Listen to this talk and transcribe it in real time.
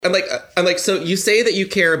I'm like, so you say that you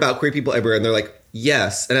care about queer people everywhere, and they're like,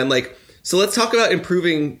 yes. And I'm like, so let's talk about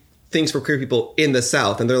improving things for queer people in the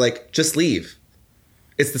South. And they're like, just leave.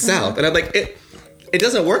 It's the South. And I'm like, it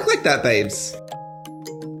doesn't work like that, babes.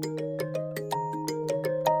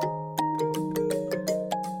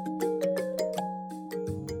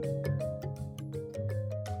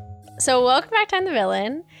 So welcome back to I'm the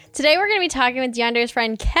Villain. Today we're going to be talking with DeAndre's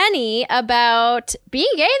friend Kenny about being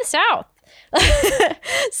gay in the South.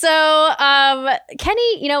 So,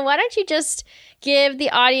 Kenny, why don't you just give the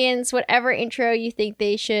audience whatever intro you think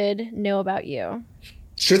they should know about you?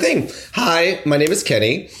 Sure thing. Hi, my name is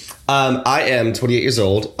Kenny. I am 28 years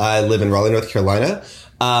old. I live in Raleigh, North Carolina.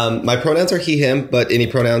 My pronouns are he, him, but any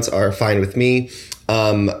pronouns are fine with me.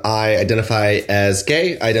 I identify as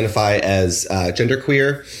gay. I identify as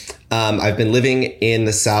genderqueer. I've been living in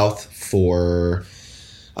the South for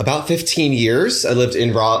about 15 years. I lived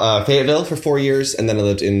in Fayetteville for 4 years, and then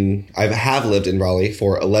I have lived in Raleigh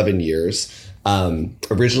for 11 years.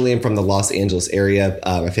 Originally, I'm from the Los Angeles area.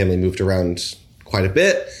 My family moved around quite a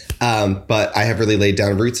bit, but I have really laid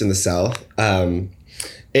down roots in the South. And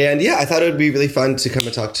yeah, I thought it would be really fun to come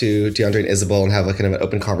and talk to DeAndre and Isabel and have kind of an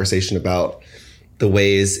open conversation about the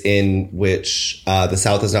ways in which the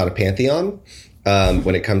South is not a pantheon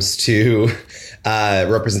when it comes to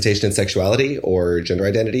representation and sexuality or gender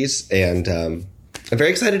identities. And I'm very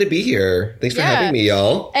excited to be here. Thanks for having me,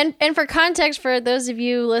 y'all. And for context, for those of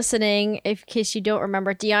you listening, in case you don't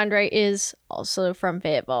remember, DeAndre is also from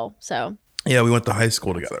Fayetteville. So yeah, we went to high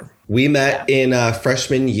school together. We met in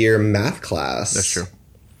freshman year math class. That's true.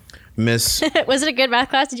 Miss. Was it a good math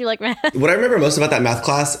class? Did you like math? What I remember most about that math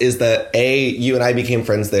class is that A, you and I became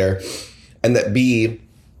friends there, and that B,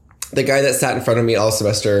 the guy that sat in front of me all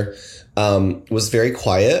semester was very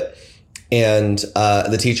quiet. And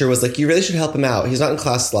the teacher was like, you really should help him out. He's not in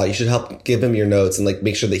class a lot. You should help give him your notes and like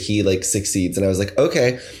make sure that he like succeeds. And I was like,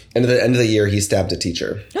 okay. And at the end of the year, he stabbed a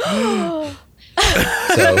teacher.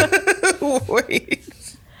 So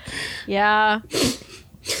wait. Yeah.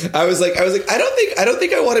 I was like, I don't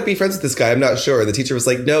think I want to be friends with this guy. I'm not sure. And the teacher was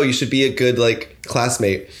like, no, you should be a good like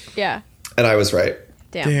classmate. Yeah. And I was right.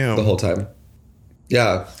 Damn. The whole time.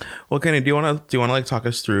 Yeah. Well, Kenny, do you want to like talk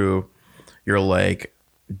us through your like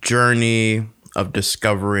journey of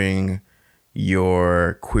discovering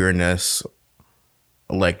your queerness,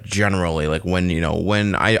 like generally, like when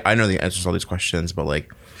I know the answers to all these questions, but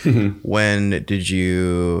like when did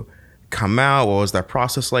you come out? What was that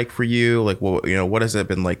process like for you? Like, what has it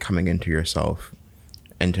been like coming into yourself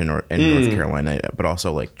into North Carolina, but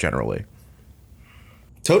also like generally?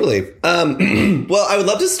 Totally. Well, I would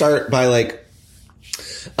love to start by like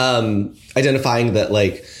identifying that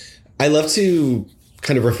like I love to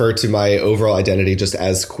kind of refer to my overall identity just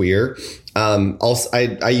as queer. Also,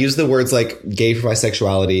 I use the words like gay for my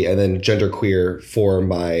sexuality and then genderqueer for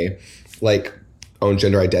my like own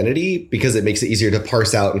gender identity because it makes it easier to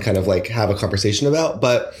parse out and kind of like have a conversation about.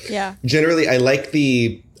 But yeah, generally I like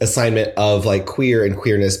the assignment of like queer and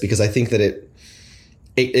queerness because I think that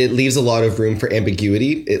it leaves a lot of room for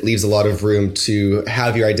ambiguity. It leaves a lot of room to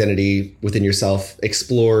have your identity within yourself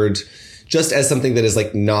explored just as something that is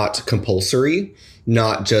like not compulsory,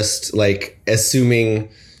 not just like assuming,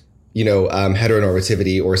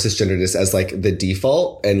 heteronormativity or cisgenderness as like the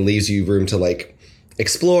default and leaves you room to like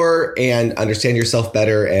explore and understand yourself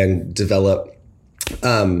better and develop.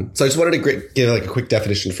 So I just wanted to give like a quick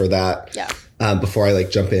definition for that before I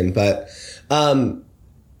like jump in. But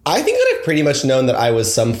I think that I've pretty much known that I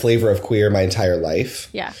was some flavor of queer my entire life.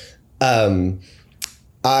 Yeah.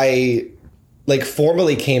 I like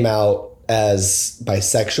formally came out as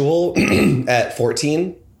bisexual at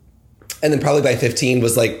 14. And then probably by 15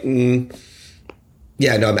 was like,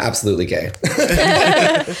 yeah, no, I'm absolutely gay.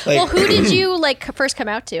 Well, who did you like first come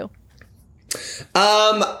out to?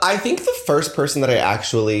 I think the first person that I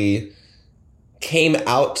actually came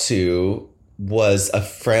out to was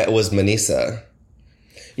Manisa.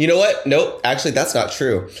 You know what? Nope. Actually, that's not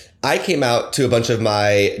true. I came out to a bunch of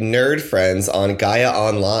my nerd friends on Gaia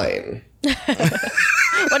Online.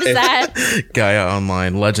 What is that? Gaia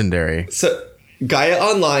Online, legendary. So Gaia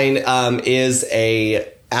Online is a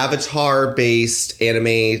avatar-based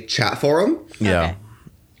anime chat forum. Yeah. Okay.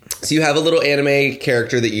 So you have a little anime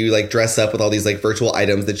character that you like dress up with all these like virtual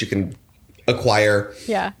items that you can acquire.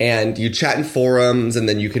 Yeah. And you chat in forums and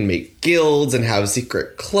then you can make guilds and have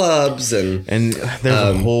secret clubs and there's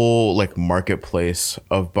a whole like marketplace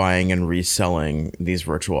of buying and reselling these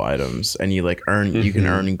virtual items and you like you can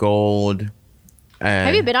earn gold. And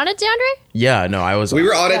have you been on it, DeAndre? Yeah, no, we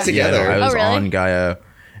were on it together. I was really? on Gaia.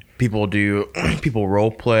 People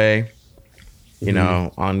role play. you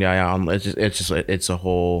know, it's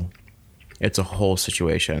a whole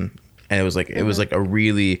situation. And it was like it was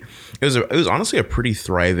honestly a pretty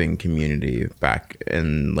thriving community back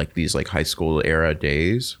in like these like high school era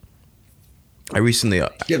days. I recently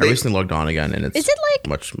logged on again, and it's Is it like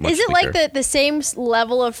much is it bigger. like the same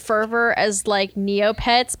level of fervor as like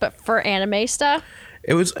Neopets, but for anime stuff?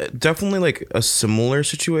 It was definitely like a similar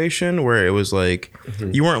situation where it was like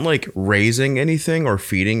you weren't like raising anything or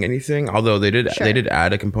feeding anything, although they did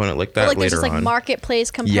add a component like that But like there's later this like on. marketplace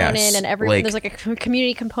component, Yes, and everyone like- there's like a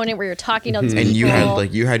community component where you're talking to all these And people.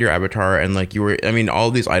 you had your avatar, and like all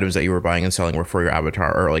these items that you were buying and selling were for your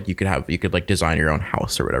avatar, or like you could like design your own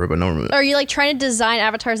house or whatever. But no one, Are you like trying to design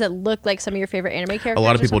avatars that look like some of your favorite anime characters? a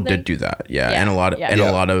lot of or people something? did do that, yeah. Yeah, And a lot of yeah.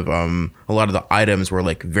 a lot of the items were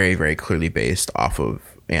like very, very clearly based off of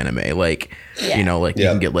anime. Like Yeah. you know, like you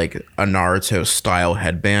Yeah. can get like a Naruto style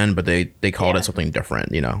headband, but they called Yeah. it something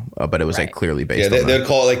different, you know. But it was Right. like clearly based Yeah, on they that. would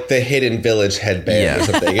call it like the Hidden Village headband Yeah. or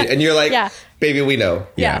something. And you're like, Yeah. baby, we know.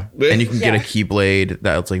 Yeah. Yeah. And you can get Yeah. a Keyblade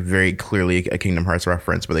that's like very clearly a Kingdom Hearts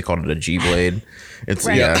reference, but they called it a G Blade. It's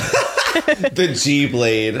Right. yeah. The G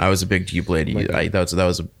Blade. I was a big G Blade. That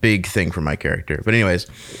was a big thing for my character. But anyways,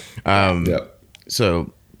 Yep.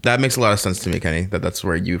 so that makes a lot of sense to me, Kenny. That's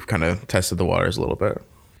where you've kind of tested the waters a little bit.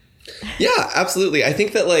 Yeah, absolutely. I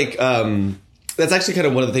think that like that's actually kind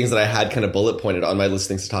of one of the things that I had kind of bullet pointed on my list of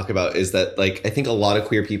things to talk about is that like I think a lot of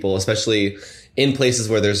queer people, especially in places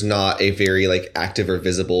where there's not a very like active or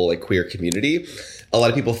visible like queer community, a lot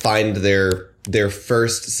of people find their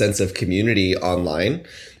first sense of community online,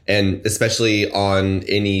 and especially on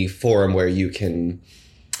any forum where you can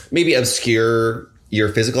maybe obscure your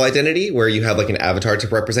physical identity, where you have like an avatar to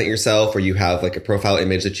represent yourself, or you have like a profile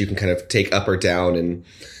image that you can kind of take up or down and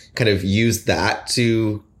kind of use that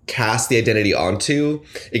to cast the identity onto.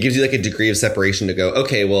 It gives you like a degree of separation to go,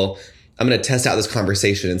 okay, well, I'm going to test out this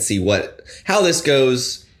conversation and see how this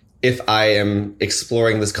goes if I am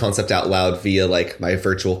exploring this concept out loud via like my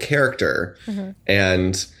virtual character.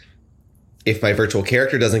 And if my virtual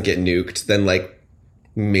character doesn't get nuked, then like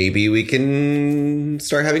maybe we can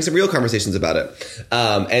start having some real conversations about it.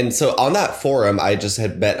 And so on that forum, I just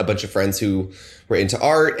had met a bunch of friends who were into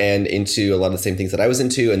art and into a lot of the same things that I was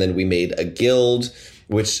into. And then we made a guild,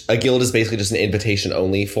 which a guild is basically just an invitation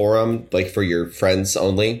only forum, like for your friends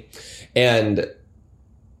only. And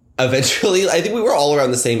eventually, I think we were all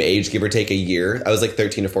around the same age, give or take a year. I was like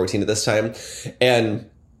 13 or 14 at this time. And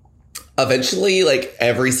eventually, like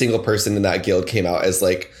every single person in that guild came out as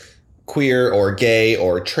like queer or gay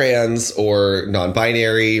or trans or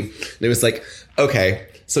non-binary. And it was like, okay,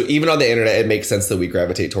 so even on the internet, it makes sense that we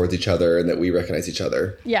gravitate towards each other and that we recognize each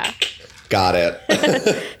other. Yeah. Got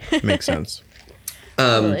it. Makes sense.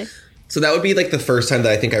 Totally. So that would be like the first time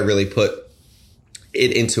that I think I really put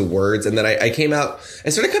it into words. And then I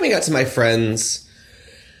started coming out to my friends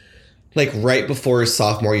like right before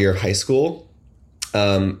sophomore year of high school.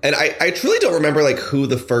 And I truly don't remember like who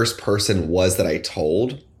the first person was that I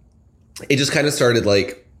told. It just kind of started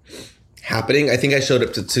like happening. I think I showed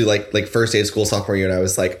up to like first day of school sophomore year, and I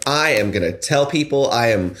was like, I am going to tell people, I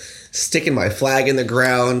am sticking my flag in the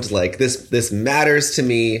ground. Like this matters to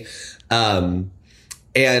me. And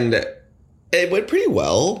it went pretty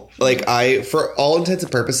well. Like for all intents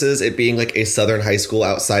and purposes, it being like a southern high school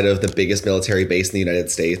outside of the biggest military base in the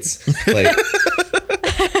United States, like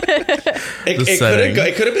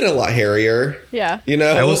it could have been a lot hairier. Yeah. You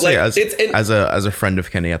know, I will say, like, as a friend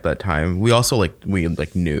of Kenny at that time, we also we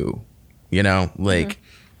knew, you know, like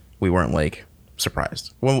we weren't like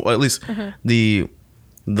surprised. Well, at least the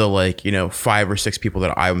like, you know, 5 or 6 people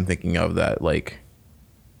that I'm thinking of that like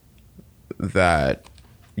that.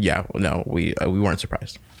 Yeah, no, we weren't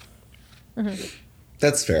surprised.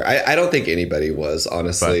 That's fair. I don't think anybody was,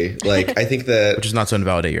 honestly. Like, I think that Which is not to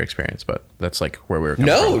invalidate your experience, but that's like where we were coming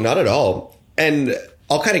no, from. not at all. And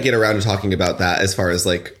I'll kind of get around to talking about that as far as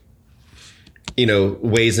like, you know,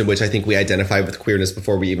 ways in which I think we identify with queerness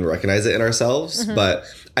before we even recognize it in ourselves. But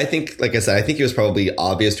I think, like I said, I think it was probably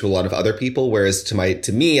obvious to a lot of other people, whereas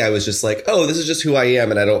to me, I was just like, oh, this is just who I am,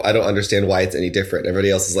 and I don't understand why it's any different. Everybody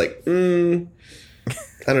else is like,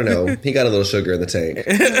 I don't know. He got a little sugar in the tank.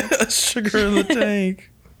 Sugar in the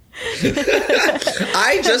tank.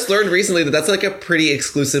 I just learned recently that that's like a pretty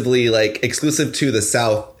exclusive to the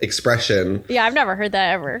South expression. Yeah, I've never heard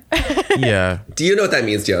that ever. Yeah. Do you know what that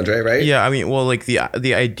means, DeAndre, right? Yeah, I mean, well, like the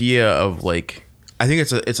idea of like, I think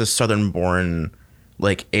it's a Southern born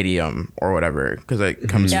like idiom or whatever, because it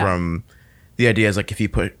comes Yeah. from the idea is like if you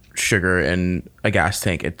put sugar in a gas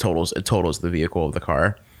tank, it totals the vehicle of the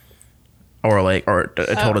car, or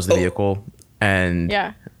it totals the vehicle, and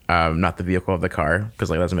Yeah. not the vehicle of the car, because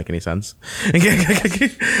like that doesn't make any sense.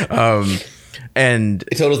 And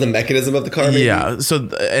It totals the mechanism of the car. Maybe? yeah, so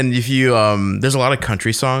and if you there's a lot of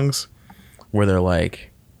country songs where they're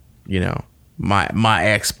like, you know, my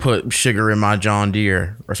ex put sugar in my John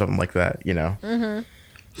Deere or something like that, you know.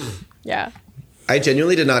 Yeah. I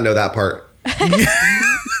genuinely did not know that part.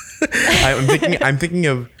 I'm thinking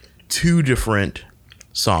of two different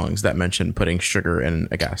songs that mention putting sugar in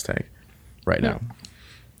a gas tank right now.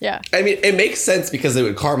 Yeah. I mean, it makes sense because it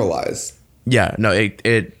would caramelize. Yeah, no,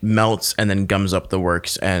 it melts and then gums up the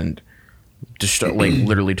works and just like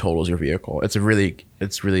literally totals your vehicle. It's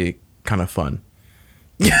really kind of fun.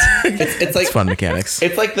 It's like It's fun mechanics.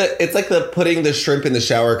 It's like the putting the shrimp in the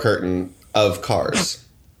shower curtain of cars.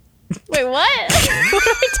 Wait, what? What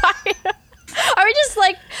are we talking about? Are we just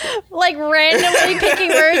like randomly picking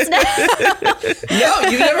words now? No,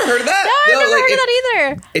 you've never heard of that? No, I've never like, heard of that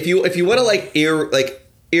either. If you want to like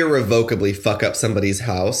irrevocably fuck up somebody's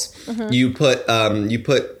house, you put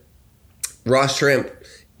raw shrimp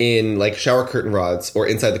in like shower curtain rods or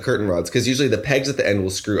inside the curtain rods, because usually the pegs at the end will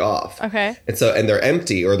screw off. Okay. And they're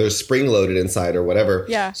empty or they're spring loaded inside or whatever.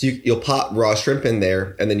 Yeah. So you'll pop raw shrimp in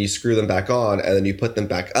there and then you screw them back on and then you put them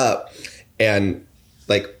back up, and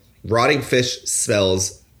like rotting fish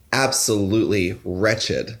smells absolutely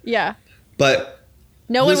wretched. Yeah. But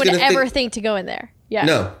No one who's would gonna ever think to go in there. Yeah.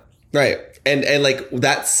 No. Right. And like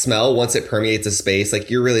that smell, once it permeates a space, like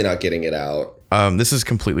you're really not getting it out. This is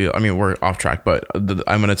completely, I mean, we're off track, but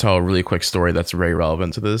I'm going to tell a really quick story that's very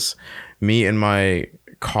relevant to this. Me and my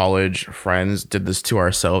college friends did this to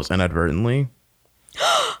ourselves inadvertently.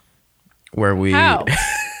 Where we, How?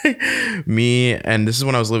 me, and this is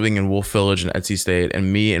when I was living in Wolf Village in NC State,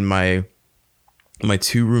 and me and my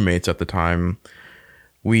two roommates at the time,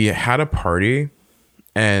 we had a party,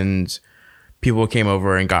 and people came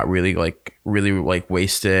over and got really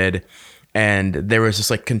wasted. And there was this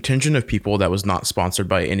like contingent of people that was not sponsored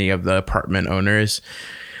by any of the apartment owners,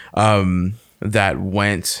 that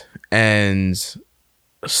went and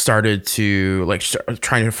started to like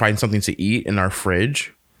trying to find something to eat in our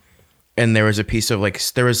fridge. And there was a piece of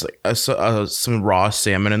some raw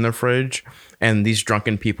salmon in the fridge. And these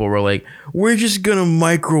drunken people were like, we're just going to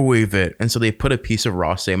microwave it. And so they put a piece of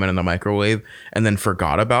raw salmon in the microwave and then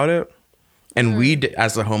forgot about it. And we,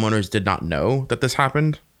 as the homeowners, did not know that this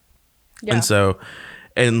happened. Yeah. And so,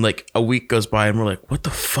 and like a week goes by and we're like, what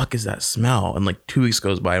the fuck is that smell? And like 2 weeks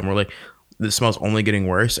goes by and we're like, the smell's only getting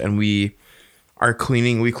worse. And we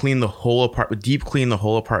clean the whole apartment, deep clean the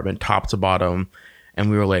whole apartment top to bottom.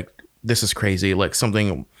 And we were like, this is crazy. Like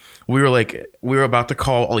something, we were about to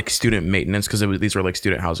call like student maintenance, because these were like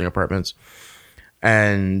student housing apartments.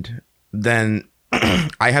 And then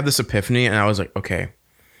I had this epiphany and I was like, okay,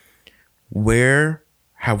 where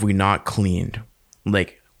have we not cleaned?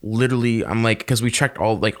 Like, literally, I'm like, because we checked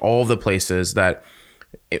all of the places that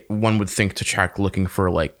one would think to check, looking for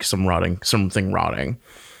like something rotting.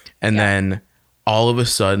 And then all of a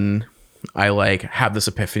sudden I like have this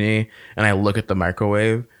epiphany and I look at the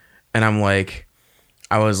microwave and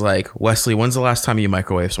I was like, Wesley, when's the last time you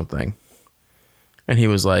microwaved something? And he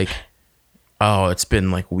was like, oh, it's been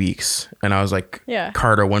like weeks. And I was like, Yeah.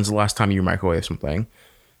 Carter, when's the last time you microwaved something?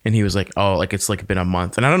 And he was like, oh, like it's like been a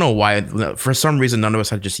month. And I don't know why, for some reason, none of us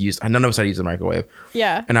had used the microwave.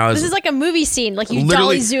 Yeah. And I was, this is like a movie scene. Like you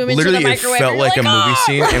dolly zoom into the microwave. It felt like a movie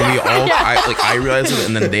scene. And we all, Yeah. I realized it.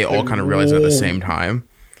 And then they all kind of realized it at the same time.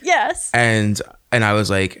 Yes. And I was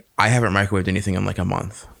like, I haven't microwaved anything in like a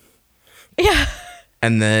month. Yeah.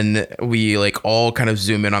 And then we like all kind of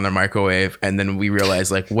zoom in on their microwave. And then we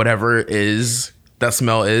realize like whatever is that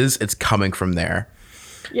smell it's coming from there.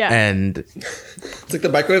 Yeah. And It's like the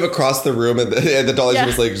microwave across the room, and the dolly Yeah.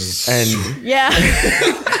 was like, and yeah.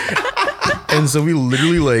 and so we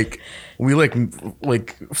literally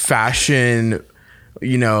like fashion,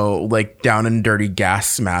 you know, like down and dirty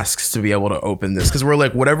gas masks to be able to open this, because we're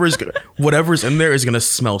like whatever's in there is gonna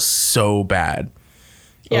smell so bad.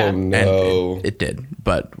 Yeah. oh no. And it did,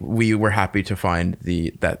 but we were happy to find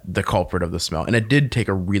the culprit of the smell, and it did take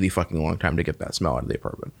a really fucking long time to get that smell out of the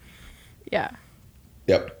apartment. Yeah.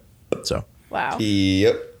 Yep. So Wow.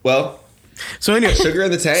 Yep. Well, so anyway, sugar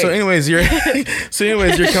in the tank. so anyways, you're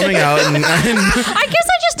coming out, and I guess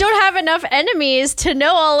I just don't have enough enemies to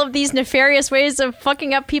know all of these nefarious ways of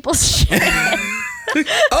fucking up people's shit.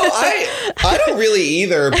 I don't really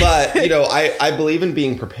either, but you know, I believe in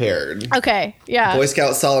being prepared. Okay. Yeah. Boy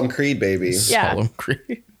Scout solemn creed, baby. Yeah. Solemn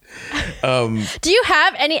creed. Do you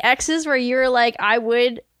have any exes where you're like, I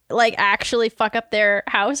would like actually fuck up their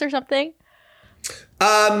house or something?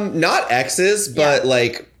 Not exes, but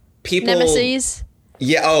like people. Nemesis.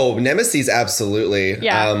 Yeah. Oh, Nemesis, absolutely.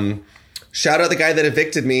 Yeah. Shout out the guy that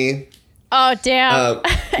evicted me. Oh, damn.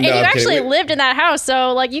 And no, you I'm actually kidding. lived in that house,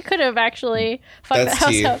 so like you could have actually fucked That's the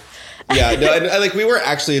house tea. up. Yeah, no, and like we weren't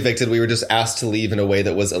actually evicted. We were just asked to leave in a way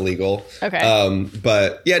that was illegal. Okay.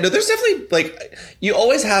 But yeah, no, there's definitely like you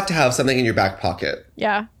always have to have something in your back pocket.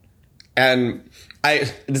 Yeah. And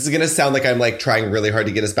this is gonna sound like I'm like trying really hard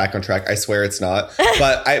to get us back on track. I swear it's not.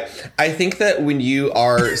 But I think that when you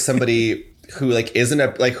are somebody who like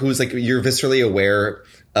isn't who's like you're viscerally aware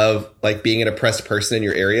of like being an oppressed person in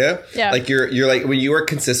your area. Yeah. Like you're like when you are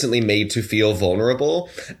consistently made to feel vulnerable,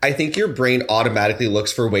 I think your brain automatically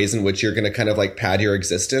looks for ways in which you're going to kind of like pad your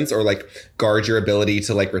existence or like guard your ability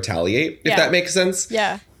to like retaliate, if Yeah. that makes sense.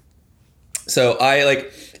 Yeah. So I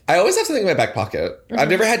always have something in my back pocket. I've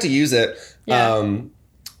never had to use it. Yeah.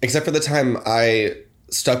 Except for the time I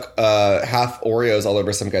stuck half Oreos all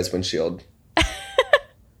over some guy's windshield.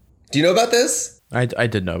 Do you know about this? I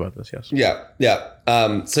did know about this, yes. Yeah,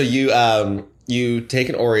 yeah. So you take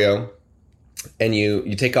an Oreo and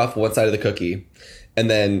you take off one side of the cookie and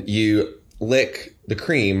then you lick the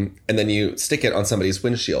cream and then you stick it on somebody's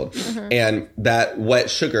windshield. And that wet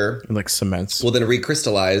sugar Like cements. will then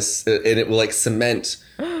recrystallize and it will like cement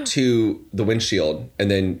to the windshield.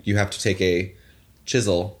 And then you have to take a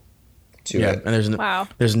chisel to Yeah, it. and Wow.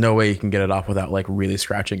 there's no way you can get it off without like really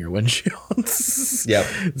scratching your windshield. Yep.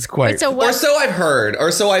 It's quite. Wait, so Or what? so I've heard.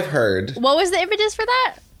 What was the impetus for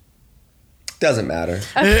that? Doesn't matter.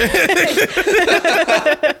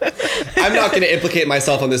 I'm not going to implicate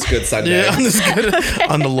myself on this good Sunday. yeah, on this good,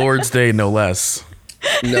 on the Lord's Day, no less.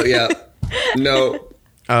 No, yeah. No.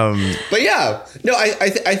 But yeah, no,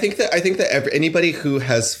 I think that anybody who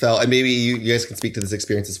has felt, and maybe you guys can speak to this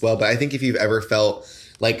experience as well, but I think if you've ever felt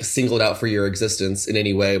like singled out for your existence in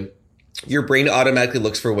any way, your brain automatically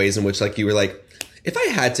looks for ways in which like you were like, if I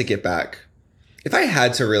had to get back, if I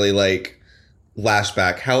had to really like lash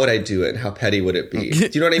back, how would I do it? How petty would it be? Do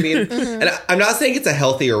you know what I mean? And I'm not saying it's a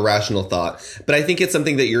healthy or rational thought, but I think it's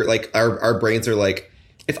something that you're like, our brains are like,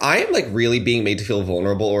 if I am like really being made to feel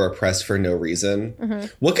vulnerable or oppressed for no reason,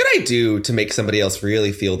 what could I do to make somebody else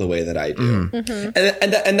really feel the way that I do?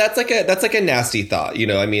 And that's like a nasty thought, you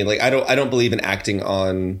know? I mean, like I don't believe in acting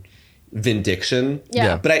on vindication.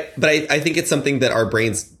 Yeah. But I think it's something that our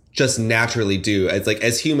brains just naturally do. It's like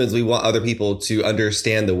as humans, we want other people to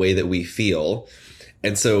understand the way that we feel.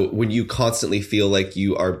 And so when you constantly feel like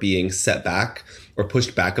you are being set back or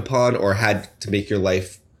pushed back upon or had to make your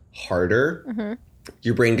life harder,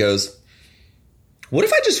 your brain goes, what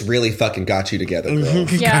if I just really fucking got you together, girl?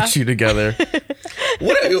 Yeah. Got you together.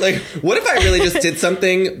 What if I really just did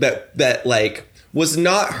something that like was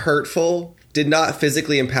not hurtful, did not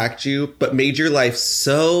physically impact you, but made your life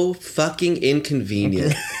so fucking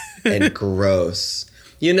inconvenient and gross,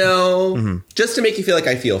 you know, just to make you feel like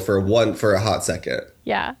I feel for a hot second.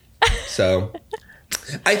 Yeah. So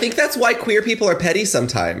I think that's why queer people are petty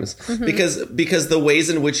sometimes, because the ways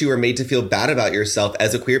in which you are made to feel bad about yourself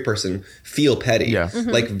as a queer person feel petty. Yeah.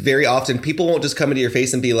 Like very often people won't just come into your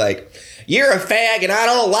face and be like, you're a fag and I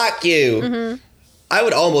don't like you. I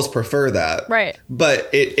would almost prefer that. Right. But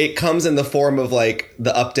it comes in the form of like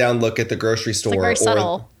the up down look at the grocery store. very or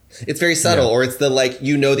subtle. It's very subtle. Yeah. Or it's the like,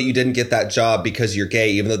 you know that you didn't get that job because you're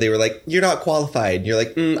gay, even though they were like, you're not qualified. And you're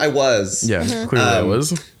like, I was. Yeah, clearly I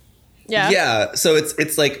was. Yeah. Yeah. So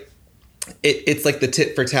it's like it's like the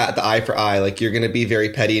tit for tat, the eye for eye. Like you're gonna be very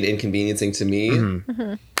petty and inconveniencing to me.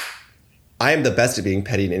 I am the best at being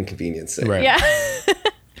petty and inconveniencing. Right. Yeah.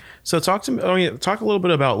 So talk a little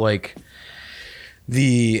bit about like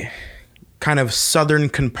the kind of southern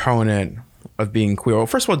component of being queer. Well,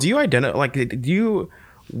 first of all, do you identify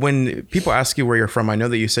when people ask you where you're from? I know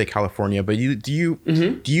that you say California, but do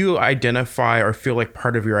you identify or feel like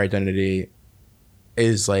part of your identity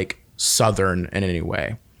is like southern in any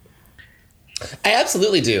way? I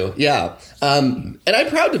absolutely do. Yeah. And I'm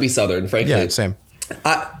proud to be Southern, frankly. Yeah, same.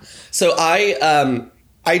 So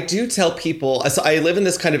I do tell people, so I live in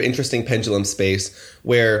this kind of interesting pendulum space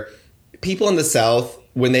where people in the South,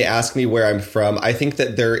 when they ask me where I'm from, I think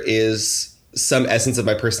that there is some essence of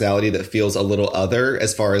my personality that feels a little other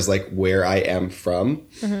as far as like where I am from.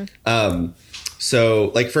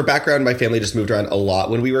 So like for background, my family just moved around a lot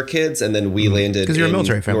when we were kids, and then we landed Because you're a in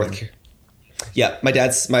military family. Yeah, my dad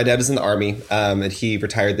was in the Army, and he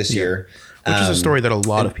retired this year. Which is a story that a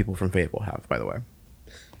lot of people from Fayetteville have, by the way.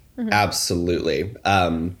 Absolutely.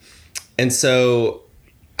 And so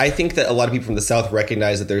I think that a lot of people from the South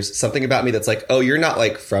recognize that there's something about me that's like, oh, you're not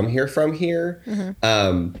like from here.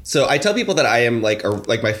 So I tell people that I am like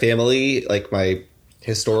my family, like my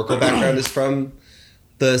historical background is from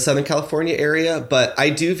the Southern California area, but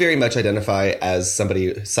I do very much identify as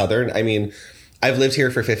somebody Southern. I mean, I've lived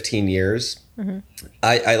here for 15 years.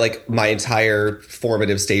 I like my entire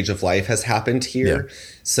formative stage of life has happened here. Yeah.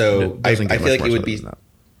 So I feel like it would be.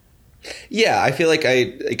 Yeah, I feel like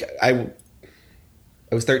I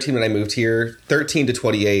was 13 when I moved here. 13 to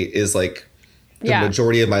 28 is like the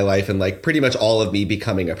majority of my life and like pretty much all of me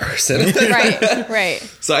becoming a person. Right.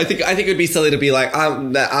 So I think it would be silly to be like I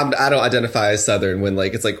don't identify as Southern when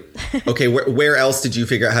like it's like okay, where else did you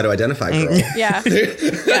figure out how to identify, girl? Yeah.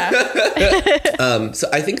 So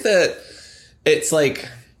I think that it's like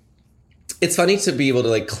it's funny to be able to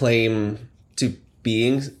like claim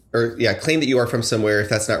that you are from somewhere if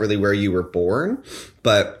that's not really where you were born,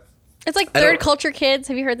 but it's like third culture kids.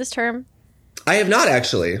 Have you heard this term? I have not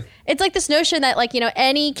actually. It's like this notion that like,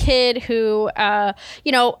 any kid who,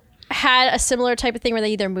 had a similar type of thing where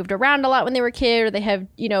they either moved around a lot when they were a kid or they have,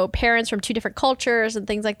 parents from two different cultures and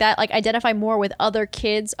things like that, like identify more with other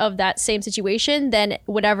kids of that same situation than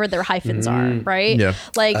whatever their hyphens are, right? Yeah.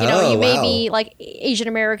 Like, you may be like Asian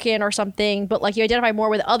American or something, but like you identify more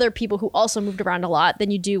with other people who also moved around a lot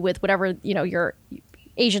than you do with whatever, your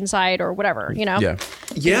Asian side or whatever,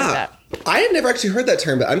 Yeah. I had never actually heard that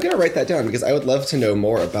term, but I'm going to write that down because I would love to know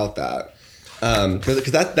more about that.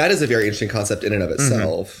 Because that is a very interesting concept in and of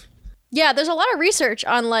itself. Yeah, there's a lot of research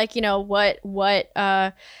on like, what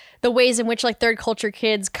the ways in which like third culture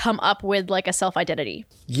kids come up with like a self-identity.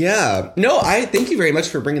 Yeah. No, I thank you very much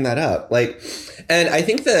for bringing that up. Like, and I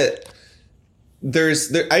think that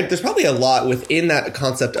there's probably a lot within that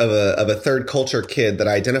concept of a third culture kid that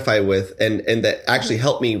I identify with and that actually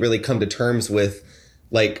helped me really come to terms with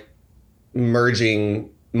like merging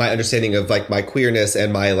my understanding of like my queerness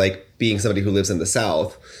and my like being somebody who lives in the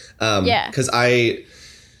South. Because I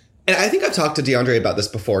think I've talked to DeAndre about this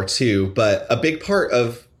before too, but a big part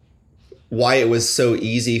of why it was so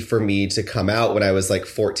easy for me to come out when I was like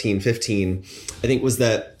 14, 15, I think was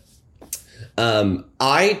that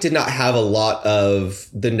I did not have a lot of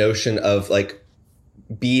the notion of like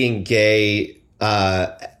being gay.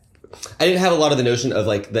 I didn't have a lot of the notion of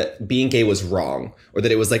like that being gay was wrong or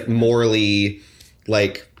that it was like morally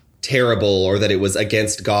like terrible or that it was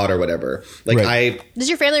against God or whatever. Like Is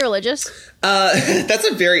your family religious? That's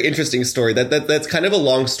a very interesting story. That's kind of a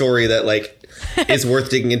long story that like is worth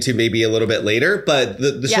digging into maybe a little bit later. But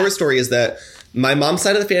the short story is that my mom's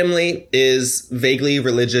side of the family is vaguely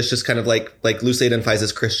religious, just kind of like loosely identifies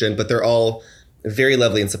as Christian, but they're all very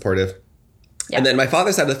lovely and supportive. Yeah. And then my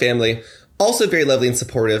father's side of the family, also very lovely and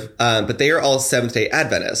supportive, but they are all Seventh-day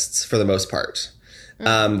Adventists for the most part.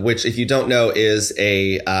 Which, if you don't know, is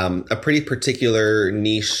a pretty particular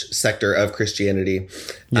niche sector of Christianity.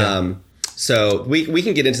 Yeah. So we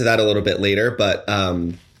can get into that a little bit later, but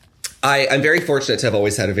I'm very fortunate to have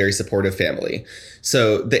always had a very supportive family.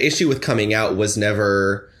 So the issue with coming out was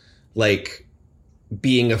never like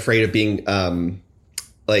being afraid of being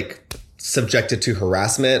like subjected to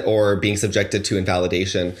harassment or being subjected to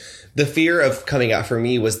invalidation. The fear of coming out for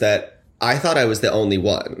me was that I thought I was the only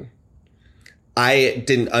one. I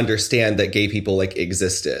didn't understand that gay people like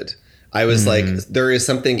existed. I was like, there is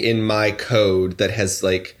something in my code that has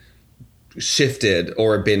like shifted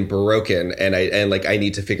or been broken, and I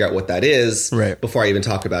need to figure out what that is before I even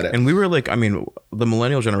talk about it. And we were like, I mean, the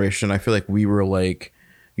millennial generation, I feel like we were like,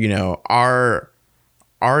 our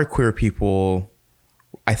queer people,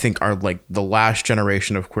 I think, are like the last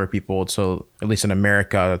generation of queer people, so at least in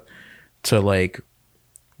America, to like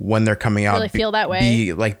when they're coming out, really feel that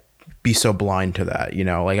way, be so blind to that,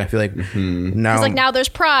 like I feel like now, it's like now there's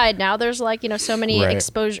Pride, now there's like so many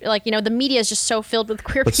exposure, like the media is just so filled with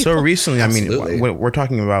queer people. So recently, Absolutely. I mean, we're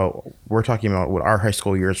talking about what our high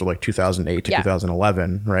school years were like 2008 to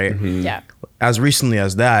 2011, right? Yeah. As recently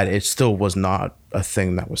as that, it still was not a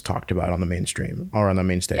thing that was talked about on the mainstream or on the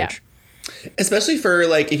main stage. Yeah. Especially for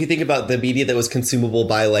like, if you think about the media that was consumable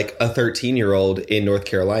by like a 13-year-old in North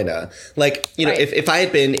Carolina, like, if I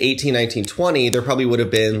had been 18, 19, 20, there probably would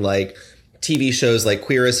have been like TV shows like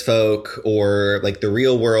Queer as Folk or like The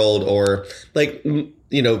Real World or like,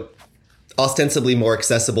 ostensibly more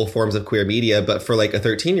accessible forms of queer media. But for like a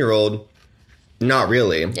 13-year-old, not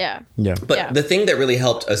really. Yeah. But the thing that really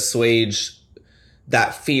helped assuage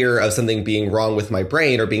that fear of something being wrong with my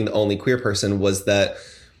brain or being the only queer person was that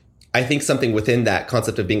I think something within that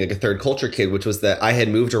concept of being like a third culture kid, which was that I had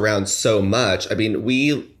moved around so much. I mean,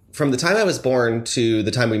 from the time I was born to the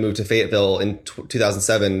time we moved to Fayetteville in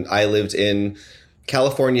 2007, I lived in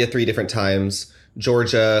California 3 different times,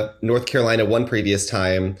 Georgia, North Carolina 1 previous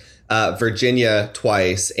time, Virginia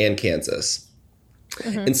twice, and Kansas.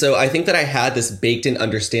 And so I think that I had this baked in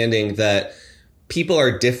understanding that people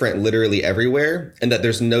are different literally everywhere, and that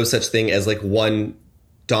there's no such thing as like one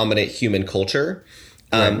dominant human culture.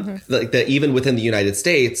 Like that even within the United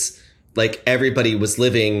States, like everybody was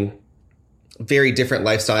living very different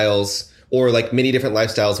lifestyles, or like many different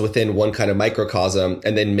lifestyles within one kind of microcosm,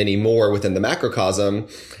 and then many more within the macrocosm.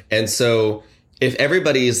 And so if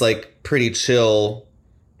everybody is like pretty chill,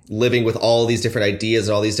 living with all these different ideas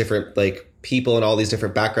and all these different like people and all these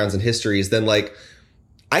different backgrounds and histories, then like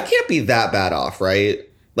I can't be that bad off, right?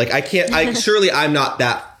 Like surely I'm not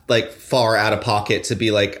that like far out of pocket to be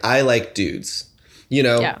like, I like dudes, you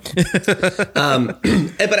know? Yeah. But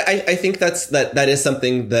I think that is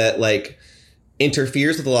something that like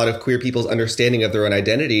interferes with a lot of queer people's understanding of their own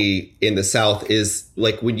identity in the South, is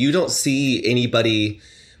like when you don't see anybody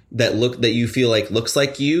that you feel like looks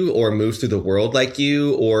like you or moves through the world like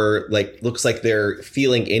you, or like looks like they're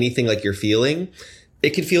feeling anything like you're feeling,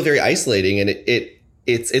 it can feel very isolating. And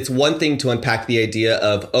it's one thing to unpack the idea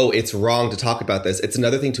of, oh, it's wrong to talk about this. It's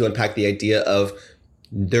another thing to unpack the idea of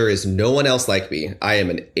there is no one else like me. I am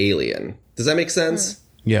an alien. Does that make sense?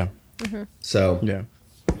 Yeah. So Yeah.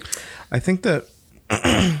 I think that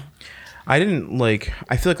I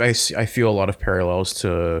feel like I feel a lot of parallels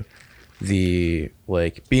to the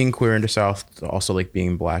like being queer in the South, also like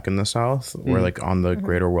being Black in the South, where like on the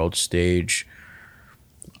greater world stage,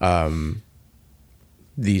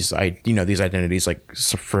 these identities like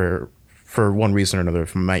for one reason or another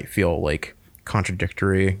might feel like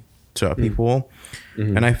contradictory to people.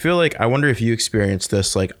 And I feel like, I wonder if you experienced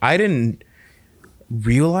this. Like, I didn't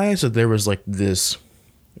realize that there was like this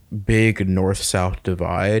big north-south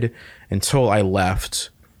divide until I left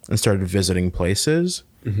and started visiting places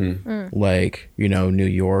like, you know, New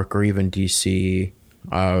York or even DC.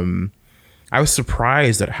 I was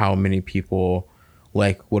surprised at how many people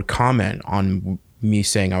like would comment on me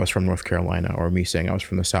saying I was from North Carolina, or me saying I was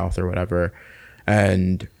from the South or whatever.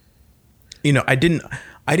 And, you know, I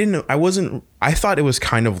thought it was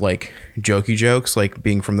kind of like jokey jokes, like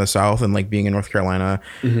being from the South and like being in North Carolina.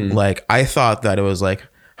 Like, I thought that it was like,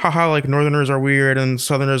 haha, like Northerners are weird and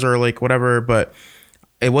Southerners are like whatever. But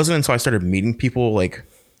it wasn't until I started meeting people like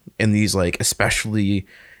in these, like, especially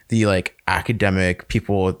the like academic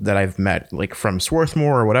people that I've met, like from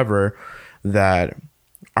Swarthmore or whatever, that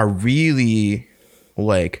are really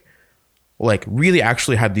really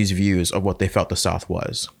actually had these views of what they felt the South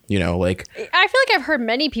was, you know, like. I feel like I've heard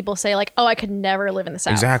many people say like, oh, I could never live in the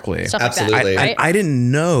South. Exactly. Stuff Absolutely. like that, right? I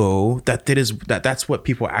didn't know that's what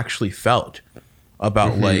people actually felt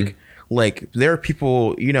about like there are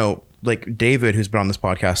people, you know, like David, who's been on this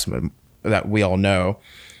podcast that we all know.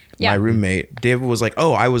 Yeah. My roommate, David, was like,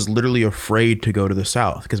 oh, I was literally afraid to go to the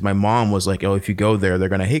South because my mom was like, oh, if you go there, they're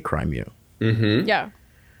going to hate crime you. Yeah.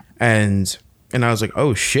 And I was like,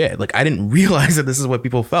 oh shit, like I didn't realize that this is what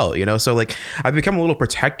people felt, you know? So like I've become a little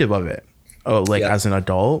protective of it, as an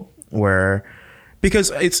adult,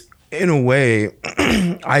 because it's, in a way,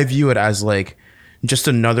 I view it as like just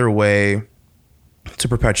another way to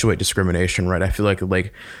perpetuate discrimination, right? I feel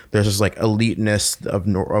like there's this like eliteness of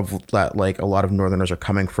that like a lot of Northerners are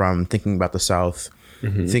coming from, thinking about the South,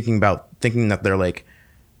 thinking that they're like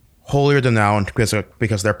holier than thou,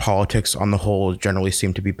 because their politics on the whole generally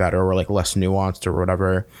seem to be better or like less nuanced or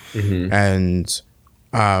whatever. And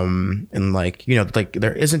like, you know, like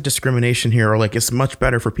there isn't discrimination here, or like it's much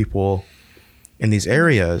better for people in these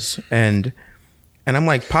areas. And I'm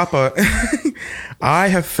like, Papa, I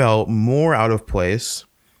have felt more out of place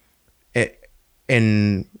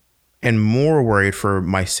and more worried for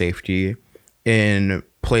my safety in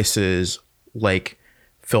places like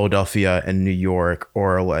Philadelphia and New York,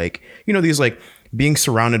 or like, you know, these like being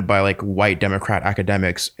surrounded by like white Democrat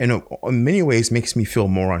academics in many ways makes me feel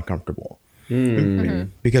more uncomfortable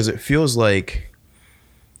because it feels like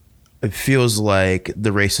the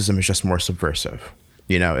racism is just more subversive.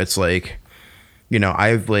 You know, it's like, you know,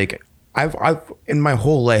 I've in my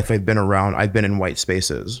whole life I've been in white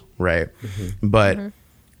spaces, right? But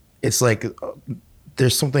it's like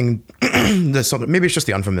there's something maybe it's just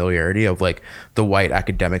the unfamiliarity of like the white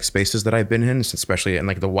academic spaces that I've been in, especially in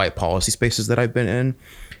like the white policy spaces that I've been in,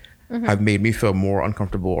 have made me feel more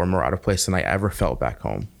uncomfortable or more out of place than I ever felt back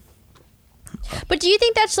home. But do you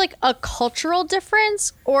think that's like a cultural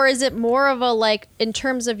difference, or is it more of a like in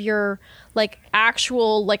terms of your like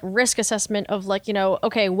actual like risk assessment of like, you know,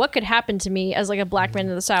 okay, what could happen to me as like a Black man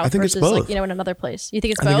in the South versus it's like, you know, in another place? You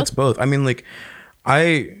think it's both? I think it's both. I mean, like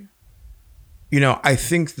I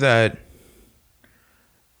think that,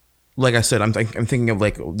 like I said, I'm thinking of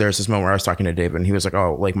like, there's this moment where I was talking to David and he was like,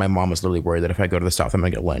 oh, like my mom was literally worried that if I go to the South, I'm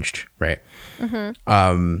gonna get lynched. Right.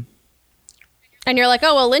 And you're like,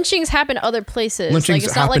 oh, well, lynchings happen other places. Lynchings like,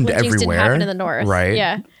 it's not like happened lynchings everywhere, didn't happen in the north. right?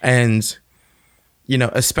 Yeah. And, you know,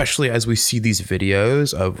 especially as we see these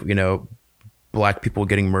videos of, you know, Black people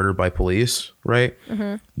getting murdered by police, right?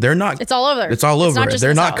 They're not. It's all over. It's all It's over. not just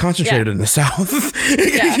They're in the not South. concentrated Yeah. in the South.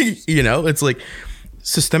 Yeah. You know, it's like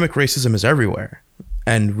systemic racism is everywhere.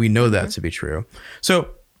 And we know that to be true.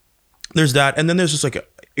 So there's that. And then there's just like,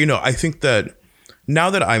 you know, I think that now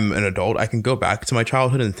that I'm an adult, I can go back to my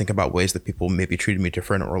childhood and think about ways that people maybe treated me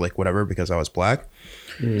different or like whatever because I was Black.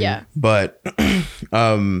 Yeah. But,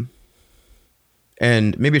 and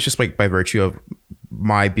maybe it's just like by virtue of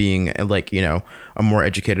my being like, you know, a more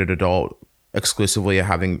educated adult exclusively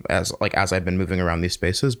having as I've been moving around these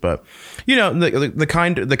spaces. But, you know, the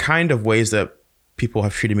kind of ways that people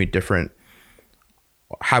have treated me different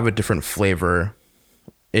have a different flavor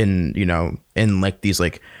in, you know, in like these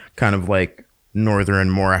like kind of like northern,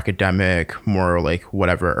 more academic, more like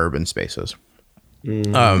whatever urban spaces.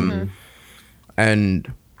 And,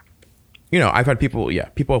 you know, I've had people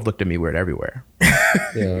have looked at me weird everywhere.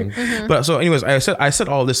 Yeah. But so anyways, I said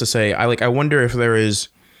all of this to say, I wonder if there is,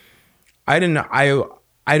 I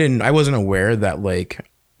wasn't aware that like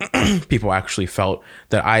people actually felt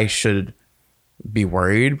that I should be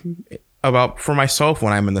worried about for myself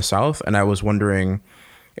when I'm in the South. And I was wondering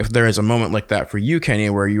if there is a moment like that for you, Kenny,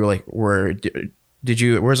 where you were like, was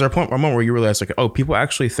there a moment where you realized like, oh, people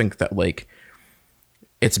actually think that like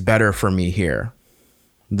it's better for me here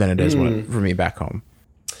than it is for me back home?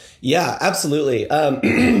 Yeah, absolutely.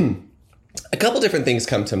 A couple different things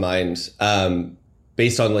come to mind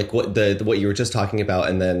based on like what you were just talking about,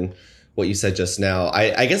 and then what you said just now.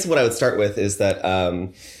 I guess what I would start with is that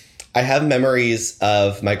I have memories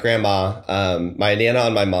of my grandma, my Nana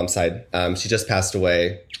on my mom's side. She just passed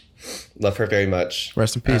away. Love her very much.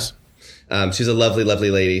 Rest in peace. She's a lovely,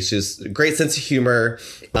 lovely lady. She's a great sense of humor,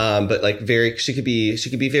 but like she could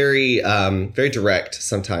be very, very direct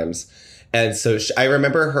sometimes. And so I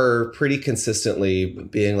remember her pretty consistently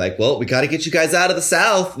being like, well, we got to get you guys out of the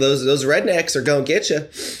South. Those rednecks are going to get you.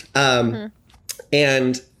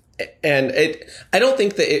 And I don't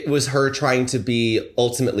think that it was her trying to be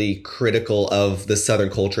ultimately critical of the Southern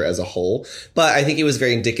culture as a whole, but I think it was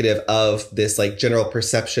very indicative of this like general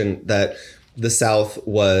perception that the South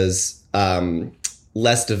was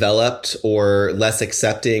less developed or less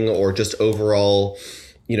accepting or just overall,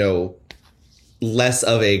 you know, less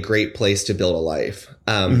of a great place to build a life.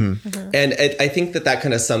 And I think that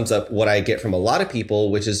kind of sums up what I get from a lot of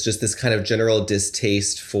people, which is just this kind of general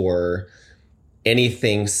distaste for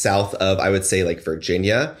anything south of, I would say, like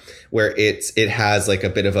Virginia, where it has like a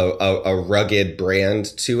bit of a rugged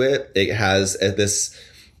brand to it. It has this,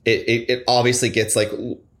 it obviously gets like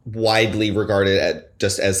widely regarded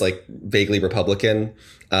just as like vaguely Republican,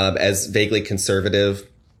 as vaguely conservative,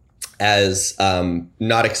 as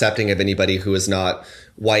not accepting of anybody who is not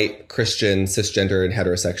white, Christian, cisgender, and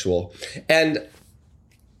heterosexual. And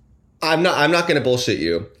I'm not going to bullshit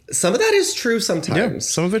you. Some of that is true sometimes. Yeah,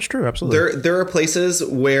 some of it's true. Absolutely. There are places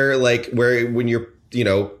where when you're, you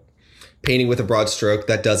know, painting with a broad stroke,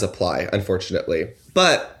 that does apply, unfortunately.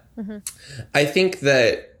 But I think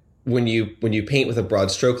that when you paint with a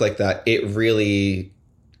broad stroke like that, it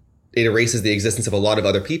erases the existence of a lot of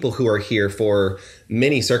other people who are here for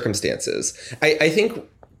many circumstances. I think,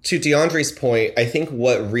 to DeAndre's point, I think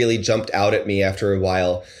what really jumped out at me after a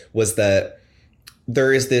while was that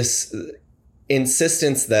there is this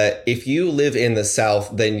insistence that if you live in the South,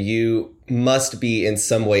 then you must be in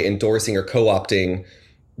some way endorsing or co-opting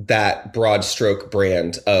that broad stroke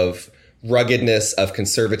brand of ruggedness, of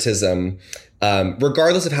conservatism,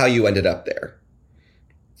 regardless of how you ended up there.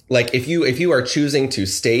 Like if you are choosing to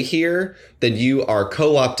stay here, then you are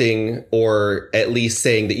co-opting or at least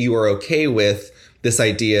saying that you are okay with this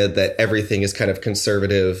idea that everything is kind of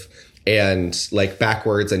conservative and like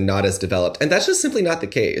backwards and not as developed. And that's just simply not the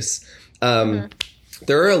case.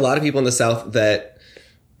 There are a lot of people in the South that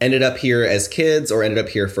ended up here as kids or ended up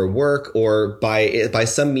here for work or by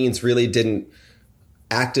some means really didn't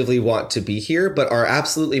actively want to be here, but are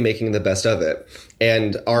absolutely making the best of it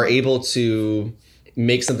and are able to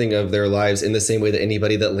make something of their lives in the same way that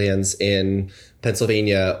anybody that lands in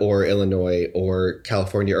Pennsylvania or Illinois or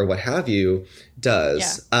California or what have you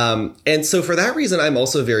does. Yeah. And so for that reason, I'm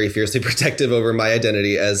also very fiercely protective over my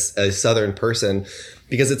identity as a Southern person,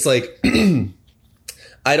 because it's like,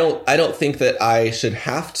 I don't think that I should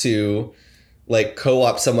have to like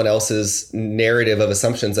co-opt someone else's narrative of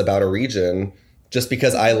assumptions about a region just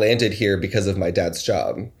because I landed here because of my dad's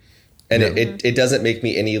job. And it doesn't make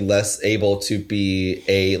me any less able to be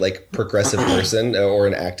a like progressive person or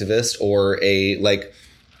an activist or a like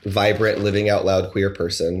vibrant, living out loud queer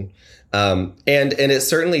person. And it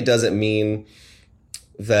certainly doesn't mean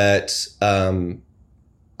that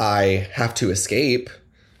I have to escape,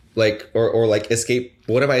 like, or like escape.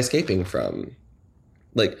 What am I escaping from?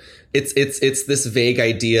 Like, it's this vague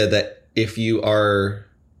idea that if you are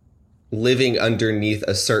living underneath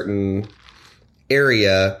a certain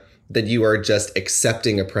area, that you are just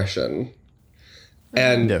accepting oppression.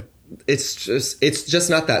 And it's just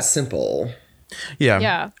not that simple.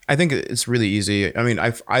 Yeah. I think it's really easy. I mean,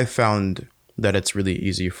 I've found that it's really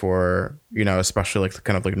easy for, you know, especially like the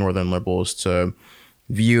kind of like northern liberals to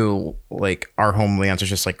view like our homelands as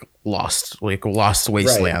just like lost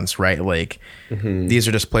wastelands, right? Like these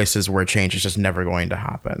are just places where change is just never going to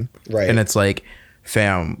happen. Right. And it's like,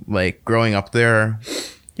 fam, like growing up there,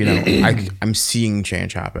 you know, I'm seeing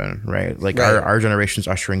change happen, right? Like our generation's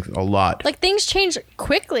ushering a lot. Like things change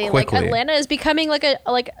quickly. Like Atlanta is becoming like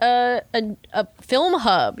a film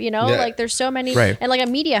hub, you know? Yeah. Like there's so many Right. and like a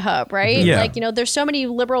media hub, right? Yeah. Like, you know, there's so many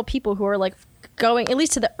liberal people who are like going at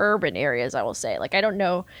least to the urban areas, I will say. Like I don't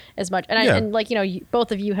know as much. And Yeah. and like, you know,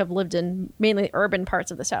 both of you have lived in mainly urban parts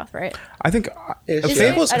of the South, right? I think Is it?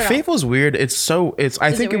 I don't know. Fable's weird. I think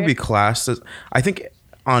it would be weird? classed as, I think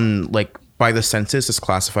on like by the census it's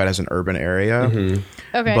classified as an urban area.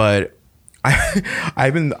 Okay. But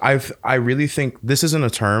I really think this isn't a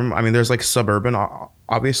term. I mean, there's like suburban,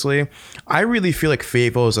 obviously. I really feel like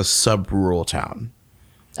Fayetteville is a sub-rural town.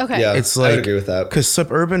 Okay. Yeah. It's I like, would agree with that. Because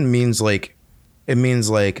suburban means like, it means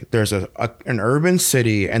like there's an urban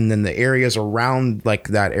city and then the areas around like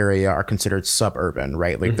that area are considered suburban,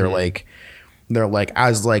 right? Like they're like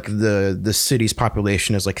as like the city's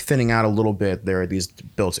population is like thinning out a little bit, there are these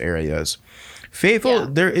built areas. Fayetteville,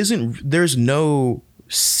 there's no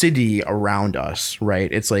city around us,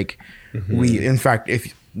 right? It's like in fact,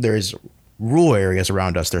 if there's rural areas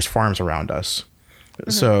around us, there's farms around us.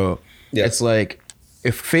 So it's like,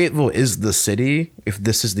 if Fayetteville is the city, if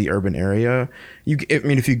this is the urban area,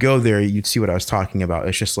 if you go there, you'd see what I was talking about.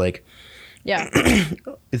 It's just like,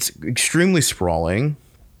 it's extremely sprawling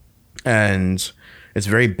and it's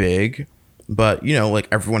very big, but you know, like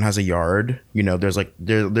everyone has a yard, you know, there's like,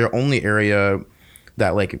 their only area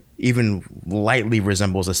that like even lightly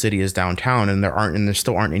resembles a city is downtown, and there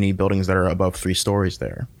still aren't any buildings that are above 3 stories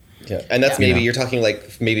there. Yeah. And that's maybe, you're talking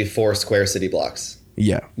like maybe 4 square city blocks.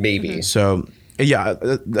 Yeah. Maybe. So yeah,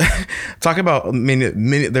 talk about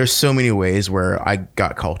there's so many ways where I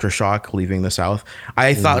got culture shock leaving the South.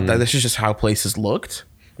 I thought that this is just how places looked,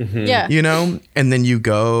 Yeah. you know, and then you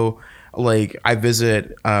go, like I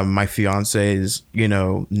visit my fiance's, you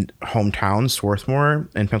know, hometown, Swarthmore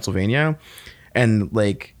in Pennsylvania, and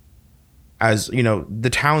like, as you know, the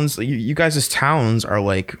towns, you guys' towns are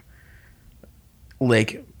like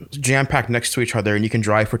jam-packed next to each other, and you can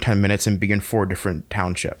drive for 10 minutes and be in 4 different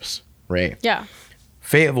townships. Right. Yeah.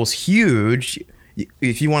 Fayetteville's huge.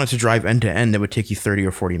 If you wanted to drive end to end, it would take you 30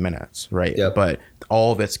 or 40 minutes. Right. Yep. But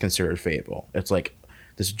all of it's considered Fayetteville. It's like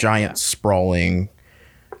this giant sprawling,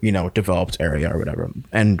 you know, developed area or whatever.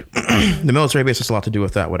 And the military base has a lot to do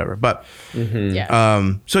with that, whatever. But Yeah.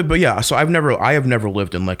 so I have never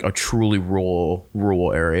lived in like a truly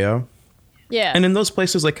rural area. Yeah. And in those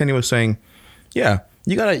places, like Kenny was saying, yeah,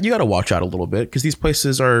 you gotta watch out a little bit, because these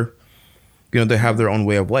places are, you know, they have their own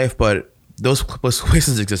way of life, but those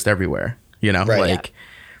places exist everywhere. You know, Right. like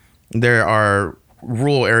there are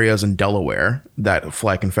rural areas in Delaware that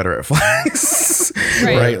fly Confederate flags,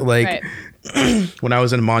 right? Like when I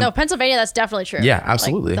was in No, Pennsylvania, that's definitely true. Yeah,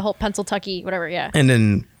 absolutely. Like the whole Pennsyltucky, whatever, yeah. and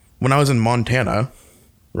then when I was in Montana,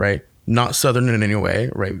 right? Not southern in any way,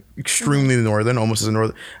 right? Extremely northern, almost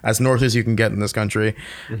as north as you can get in this country.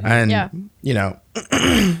 And Yeah. you know,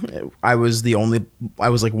 I was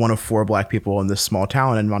like one of 4 black people in this small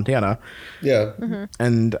town in Montana. Yeah.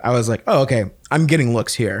 And I was like, oh, okay, I'm getting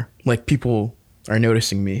looks here. Like people are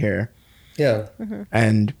noticing me here. Yeah.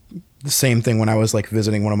 And the same thing when I was like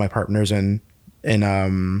visiting one of my partners in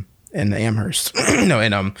Amherst, no,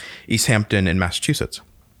 in East Hampton in Massachusetts.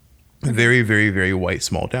 Very, very, very white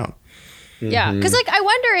small town. Yeah, because like I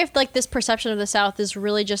wonder if like this perception of the South is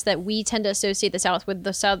really just that we tend to associate the South with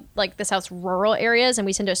the South, like the South's rural areas, and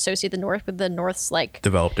we tend to associate the North with the North's like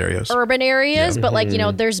Developed areas. urban areas. But like, you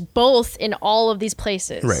know, there's both in all of these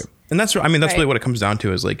places. Right. And that's really what it comes down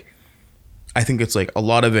to, is like, I think it's like a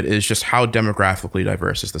lot of it is just how demographically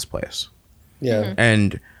diverse is this place. Yeah.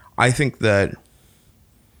 And I think that,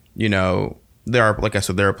 you know, there are, like I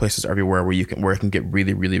said, there are places everywhere where it can get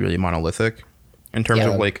really, really, really monolithic in terms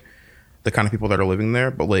of like the kind of people that are living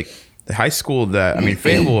there. But like the high school that, I mean,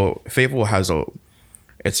 Fayetteville has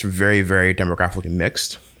it's very, very demographically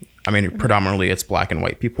mixed. I mean, predominantly it's black and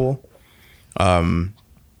white people.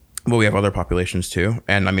 but we have other populations too.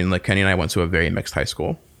 And I mean, like Kenny and I went to a very mixed high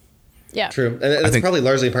school. Yeah. True. And that's probably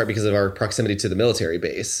largely in part because of our proximity to the military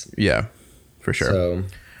base. Yeah, for sure. So,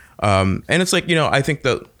 and it's like, I think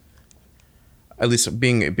that at least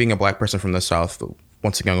being a Black person from the South,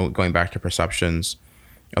 once again, going back to perceptions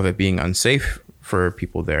of it being unsafe for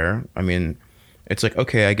people there. I mean, it's like,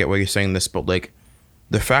 okay, I get why you're saying this, but like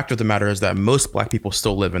the fact of the matter is that most Black people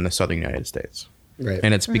still live in the Southern United States. right.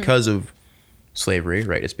 And it's because of slavery,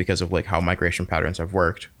 right? It's because of like how migration patterns have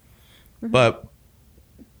worked. But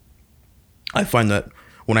I find that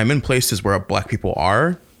when I'm in places where Black people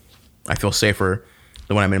are, I feel safer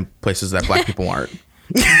than when I'm in places that Black people aren't.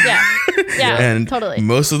 Yeah. Yeah. And totally.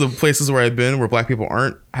 most of the places where I've been where Black people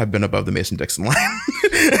aren't have been above the Mason-Dixon line.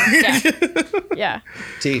 Yeah. Yeah.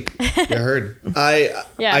 T, you heard.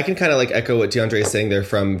 I can kind of like echo what DeAndre is saying there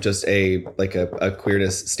from just a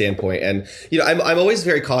queerness standpoint. And, I'm always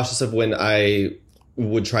very cautious of when I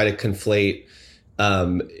would try to conflate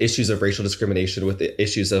issues of racial discrimination with the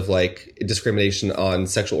issues of like discrimination on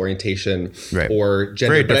sexual orientation or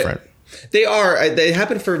gender. Very different. They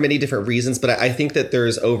happen for many different reasons, but I think that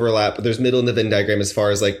there's overlap. There's middle in the Venn diagram as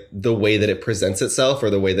far as like the way that it presents itself or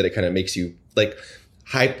the way that it kind of makes you like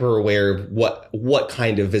hyper aware of what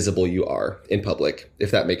kind of visible you are in public,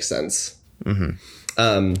 if that makes sense. I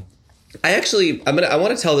want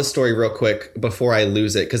to tell this story real quick before I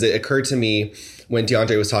lose it, because it occurred to me when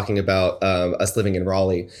DeAndre was talking about us living in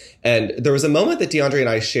Raleigh. And there was a moment that DeAndre and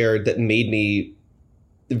I shared that made me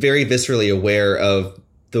very viscerally aware of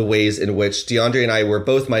the ways in which DeAndre and I were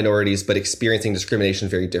both minorities, but experiencing discrimination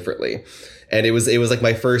very differently. And it was like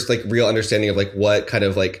my first like real understanding of like what kind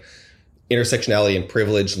of like intersectionality and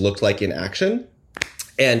privilege looked like in action.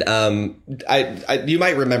 And you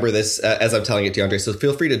might remember this as I'm telling it, DeAndre, so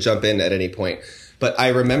feel free to jump in at any point. But I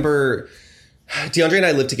remember DeAndre and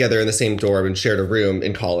I lived together in the same dorm and shared a room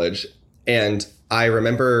in college. And I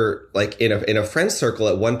remember like in a friend circle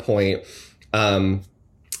at one point,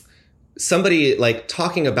 somebody like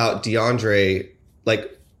talking about DeAndre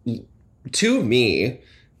like to me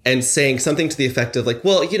and saying something to the effect of like,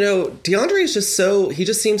 well, DeAndre is he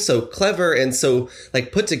just seems so clever and so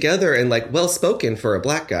like put together and like well-spoken for a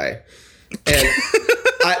Black guy. And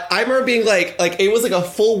I remember being like it was like a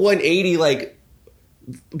full 180, like,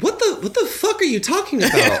 what the fuck are you talking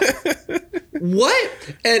about? What?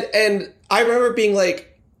 And I remember being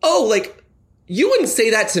like, oh, like, you wouldn't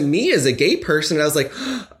say that to me as a gay person. And I was like,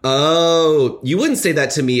 oh, you wouldn't say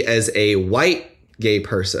that to me as a white gay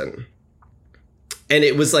person. And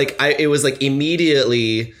it was like,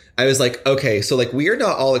 immediately I was like, okay, so like we are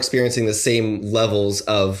not all experiencing the same levels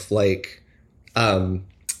of like,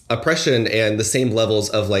 oppression and the same levels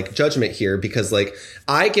of like judgment here, because like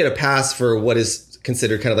I get a pass for what is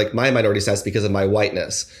considered kind of like my minority status because of my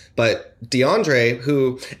whiteness. But DeAndre,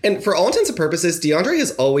 who, and for all intents and purposes, DeAndre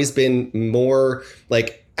has always been more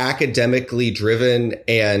like academically driven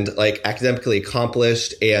and like academically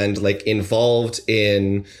accomplished and like involved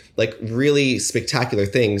in like really spectacular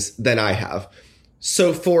things than I have.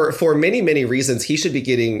 So for many, many reasons, he should be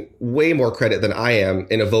getting way more credit than I am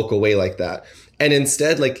in a vocal way like that. And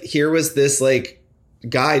instead, like, here was this like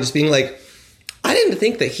guy just being like, I didn't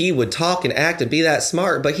think that he would talk and act and be that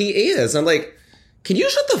smart, but he is. I'm like, can you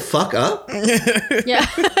shut the fuck up? Yeah.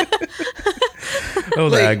 Oh,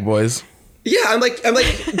 the Ag Boys. Yeah, I'm like,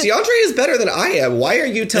 DeAndre is better than I am. Why are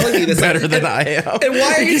you telling me this? Better than I am. And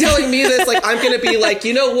why are you telling me this? Like, I'm going to be like,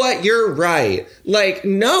 you know what? You're right. Like,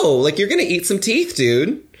 no, like, you're going to eat some teeth,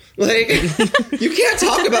 dude. Like, you can't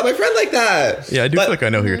talk about my friend like that. Yeah, I do feel like I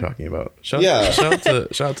know who you're talking about. Shout out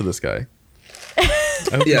to this guy. I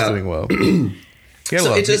hope he's doing well. He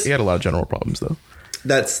had a lot of general problems, though.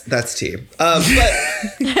 That's tea. But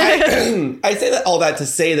I say that all that to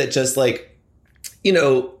say that just like,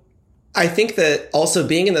 I think that also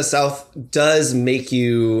being in the South does make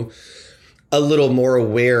you a little more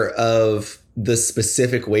aware of the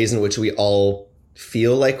specific ways in which we all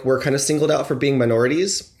feel like we're kind of singled out for being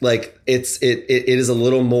minorities. Like it is a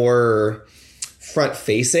little more front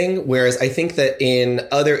facing. Whereas I think that in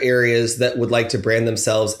other areas that would like to brand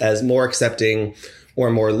themselves as more accepting or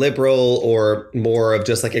more liberal or more of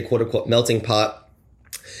just like a quote unquote melting pot,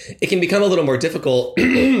 it can become a little more difficult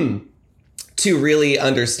to really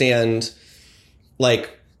understand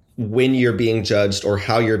like when you're being judged or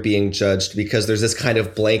how you're being judged, because there's this kind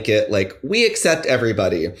of blanket, like, we accept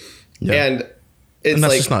everybody. Yeah. And it's and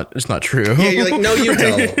that's like, it's not true. Yeah, you're like, no, you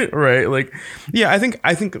don't. Right. Like, yeah, I think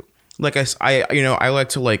like I like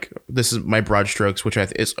to like, this is my broad strokes, which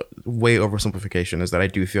is way oversimplification, is that I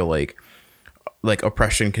do feel like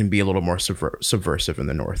oppression can be a little more subversive in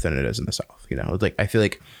the North than it is in the South. Like, I feel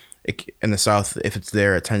like in the South, if it's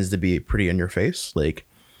there, it tends to be pretty in your face. Like,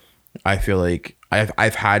 I feel like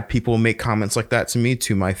I've had people make comments like that to me,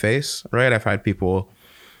 to my face, right? I've had people,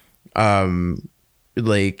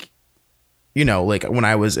 like, you know, like when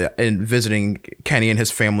I was visiting Kenny and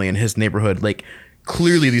his family in his neighborhood, like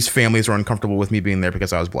clearly these families were uncomfortable with me being there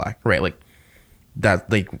because I was black, right? Like that,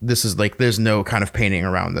 like this is like, there's no kind of painting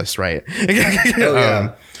around this, right?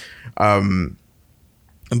 Oh, yeah.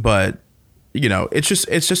 But you know, it's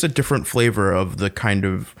just a different flavor of the kind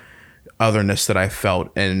of otherness that I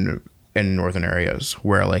felt in northern areas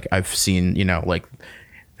where like I've seen, you know, like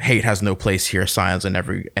hate has no place here signs in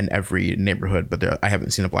every neighborhood, but I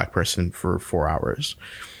haven't seen a black person for 4 hours.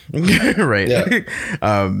 Right.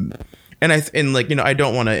 Yeah. And like, you know, I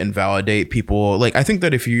don't want to invalidate people. Like, I think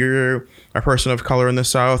that if you're a person of color in the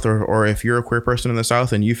South, or if you're a queer person in the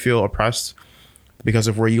South and you feel oppressed because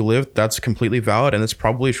of where you live, that's completely valid. And it's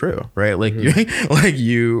probably true. Right. Like, like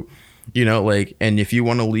you know, like, and if you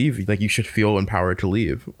want to leave, like, you should feel empowered to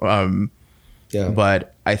leave. Yeah.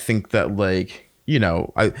 But I think that, like, you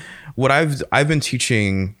know, I've been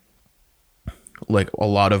teaching like a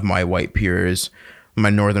lot of my white peers, my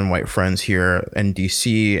northern white friends here in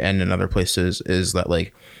DC and in other places, is that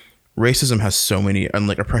like racism has so many, and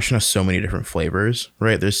like oppression has so many different flavors,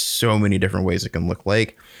 right? There's so many different ways it can look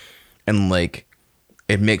like. And like,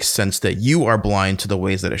 it makes sense that you are blind to the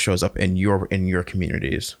ways that it shows up in your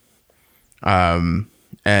communities.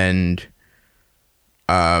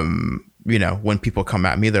 You know, when people come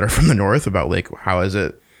at me that are from the North about like, how is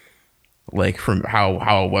it like from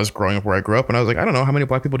how it was growing up where I grew up? And I was like, I don't know. How many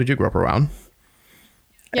black people did you grow up around?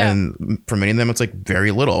 Yeah. And for many of them, it's like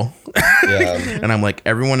very little. Yeah. And I'm like,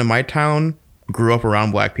 everyone in my town grew up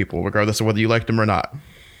around black people, regardless of whether you liked them or not.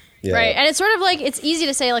 Yeah. Right. And it's sort of like, it's easy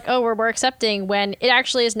to say like, oh, we're accepting, when it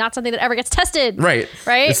actually is not something that ever gets tested. Right.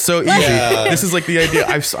 Right. It's so easy. Yeah. This is like the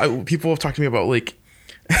idea. People have talked to me about like,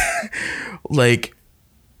 like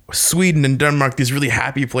Sweden and Denmark, these really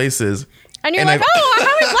happy places. And you're like, oh, how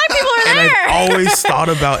many black people are And there? I've always thought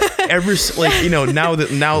about like, you know,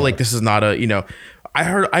 now like this is not a, you know, I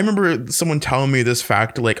remember someone telling me this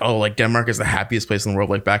fact, like, oh, like Denmark is the happiest place in the world,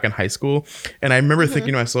 like back in high school. And I remember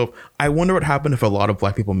thinking to myself, I wonder what happened if a lot of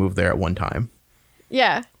black people moved there at one time.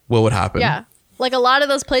 Yeah. What would happen? Yeah. Like a lot of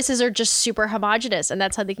those places are just super homogenous, and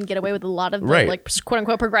that's how they can get away with a lot of the, Right. like, quote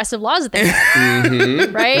unquote progressive laws that they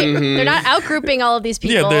have. Right? They're not outgrouping all of these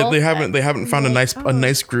people. Yeah, they haven't found a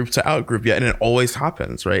nice group to outgroup yet, and it always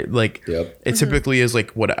happens, right? Like, Yep. it typically is like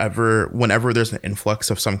whenever there's an influx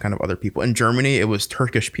of some kind of other people. In Germany, it was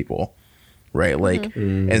Turkish people, right? Like,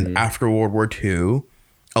 and after World War II,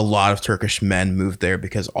 a lot of Turkish men moved there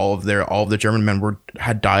because all of the German men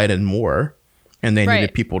had died in war, and they Right.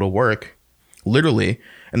 needed people to work. Literally,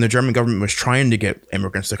 and the German government was trying to get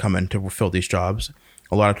immigrants to come in to fill these jobs.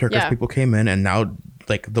 A lot of Turkish people came in, and now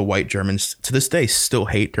like the white Germans to this day still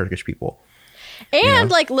hate Turkish people.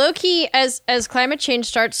 And like low key, as climate change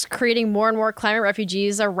starts creating more and more climate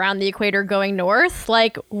refugees around the equator going north,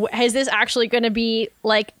 like is this actually going to be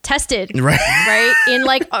like tested, Right. right, in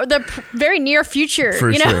like the very near future?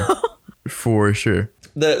 For you sure. know? For sure.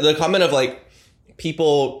 The comment of like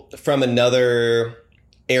people from another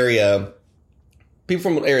area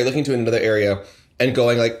looking to another area and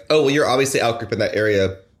going like, oh, well, you're obviously outgroup in that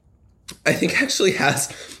area, I think actually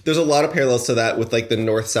there's a lot of parallels to that with like the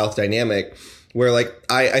north-south dynamic, where like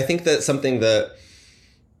I think that something that,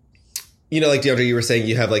 you know, like DeAndre, you were saying,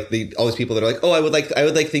 you have like all these people that are like, oh, I would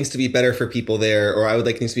like things to be better for people there, or I would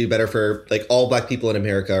like things to be better for like all black people in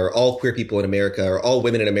America, or all queer people in America, or all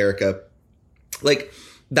women in America. Like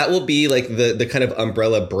that will be like the kind of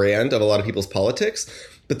umbrella brand of a lot of people's politics.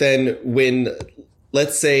 But then when,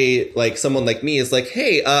 let's say like someone like me is like,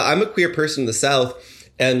 hey, I'm a queer person in the South,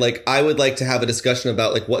 and like I would like to have a discussion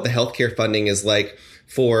about like what the healthcare funding is like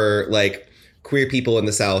for like queer people in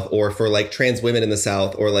the South, or for like trans women in the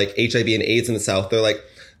South, or like HIV and AIDS in the South. They're like,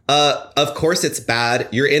 of course it's bad.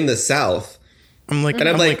 You're in the South. I'm like,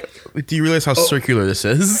 do you realize how circular this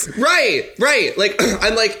is? Right. Like,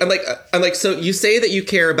 I'm like, so you say that you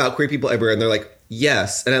care about queer people everywhere, and they're like,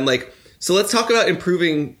 yes. And I'm like, so let's talk about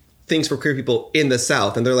improving things for queer people in the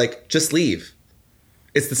South. And they're like, just leave.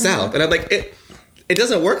 It's the South. And I'm like, it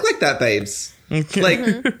doesn't work like that, babes. Like,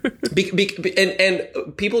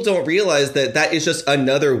 and people don't realize that is just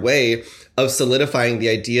another way of solidifying the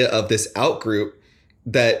idea of this outgroup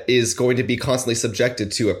that is going to be constantly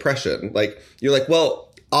subjected to oppression. Like, you're like, well,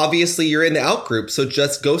 obviously you're in the outgroup, so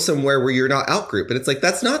just go somewhere where you're not outgroup. And it's like,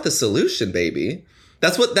 that's not the solution, baby.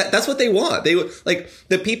 That's what they want. They like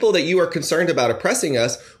the people that you are concerned about oppressing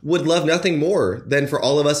us would love nothing more than for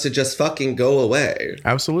all of us to just fucking go away.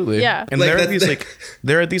 Absolutely. Yeah. And Like,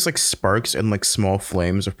 there are these like sparks and like small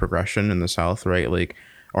flames of progression in the South, right? Like,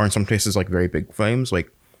 or in some cases like very big flames.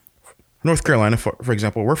 Like North Carolina, for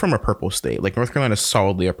example, we're from a purple state. Like North Carolina is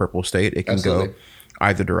solidly a purple state. It can Absolutely. go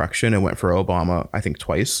either direction. It went for Obama, I think,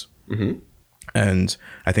 twice. And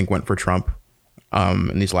I think went for Trump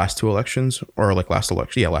in these last two elections, or like last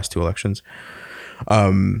two elections.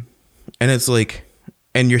 And it's like,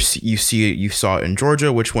 and you saw it in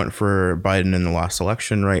Georgia, which went for Biden in the last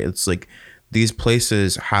election, right? It's like these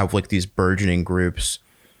places have like these burgeoning groups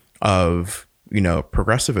of, you know,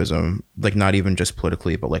 progressivism, like not even just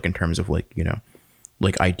politically, but like in terms of like, you know,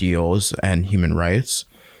 like ideals and human rights.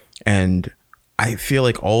 And I feel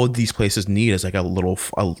like all of these places need is like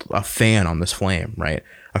a fan on this flame, right?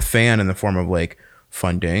 A fan in the form of like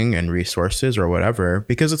funding and resources or whatever,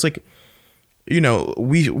 because it's like, you know,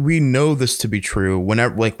 we know this to be true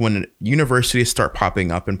whenever, like when universities start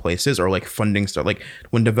popping up in places, or like funding start, like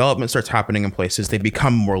when development starts happening in places, they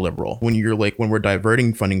become more liberal. When you're like, when we're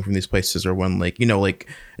diverting funding from these places, or when like, you know, like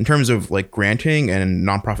in terms of like granting and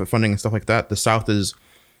nonprofit funding and stuff like that, the South is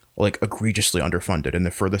like egregiously underfunded, and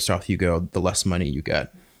the further south you go, the less money you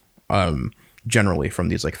get, generally from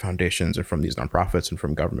these like foundations and from these nonprofits and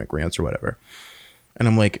from government grants or whatever. And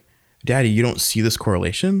I'm like, Daddy, you don't see this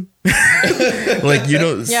correlation? Like you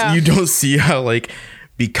don't see how like,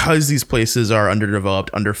 because these places are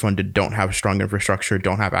underdeveloped, underfunded, don't have strong infrastructure,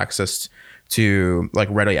 don't have access to like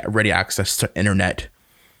ready access to internet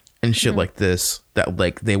and shit like this, that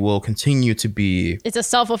like they will continue to be. It's a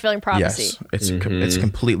self-fulfilling prophecy. Yes, it's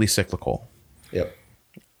completely cyclical. Yep.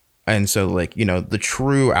 And so like, you know, the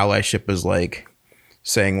true allyship is like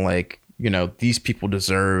saying like, you know, these people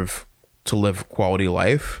deserve to live quality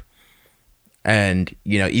life. And,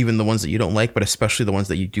 you know, even the ones that you don't like, but especially the ones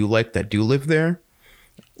that you do like that do live there.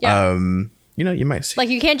 Yeah. You know, you might see. Like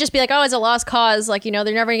you can't just be like, oh, it's a lost cause. Like, you know,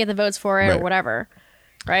 they're never gonna get the votes for it Right. or whatever.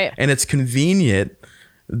 Right. And it's convenient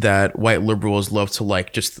that white liberals love to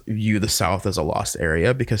like just view the South as a lost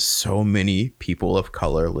area, because so many people of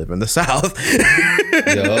color live in the South.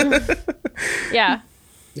 Yep. Yeah.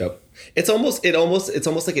 Yep. It's almost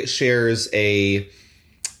like it shares a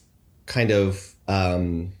kind of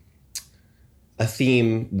a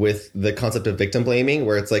theme with the concept of victim blaming,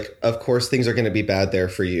 where it's like, of course things are going to be bad there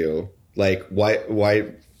for you. Like why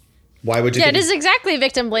would you? Yeah, it is exactly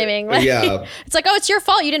victim blaming. Like, Yeah. It's like, oh, it's your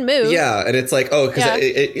fault you didn't move. Yeah, and it's like, oh, because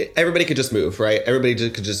Yeah. everybody could just move, right? Everybody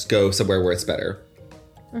could just go somewhere where it's better.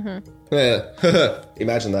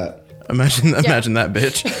 Imagine that. Imagine that,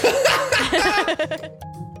 bitch.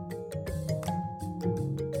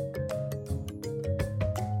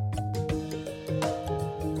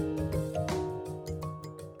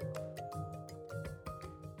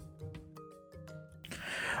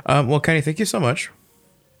 Well, Kenny, thank you so much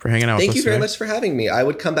for hanging out with us. Thank you very today. much for having me. I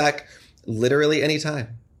would come back literally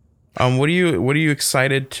anytime. What are you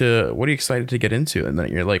excited to get into? And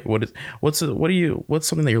then you're like, what's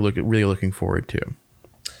something that you're really looking forward to?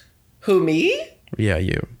 Who, me? Yeah,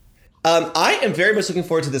 you. I am very much looking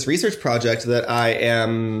forward to this research project that I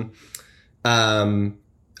am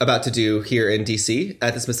about to do here in DC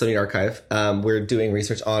at the Smithsonian Archive. We're doing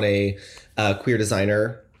research on a queer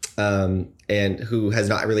designer and who has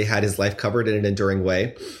not really had his life covered in an enduring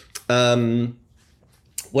way.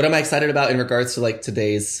 What am I excited about in regards to like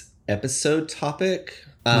today's episode topic?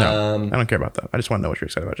 No, I don't care about that. I just want to know what you're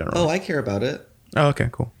excited about generally. Oh, I care about it. Oh, okay,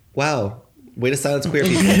 cool. Wow. Way to silence queer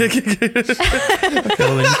people.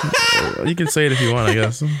 Well, then you can say it if you want, I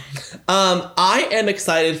guess. I am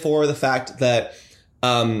excited for the fact that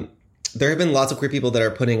there have been lots of queer people that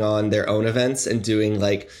are putting on their own events and doing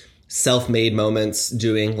like self-made moments,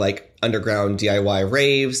 doing like underground DIY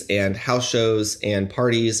raves and house shows and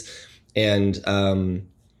parties, and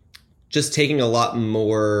just taking a lot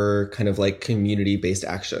more kind of like community-based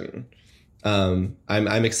action. I'm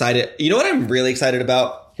excited. You know what I'm really excited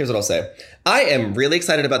about? Here's what I'll say. I am really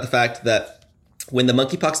excited about the fact that when the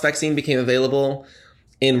monkeypox vaccine became available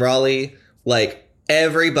in Raleigh, like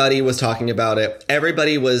everybody was talking about it.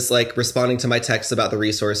 Everybody was like responding to my texts about the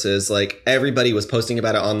resources. Like everybody was posting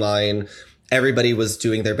about it online. Everybody was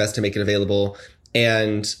doing their best to make it available.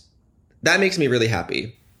 And that makes me really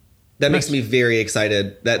happy. That makes me very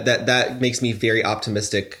excited. That makes me very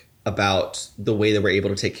optimistic about the way that we're able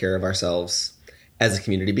to take care of ourselves as a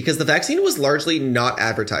community, because the vaccine was largely not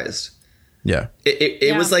advertised. Yeah.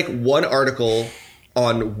 It was like one article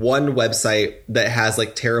on one website that has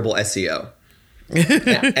like terrible SEO.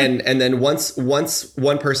 and then once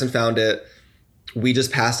one person found it, we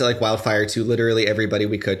just passed it like wildfire to literally everybody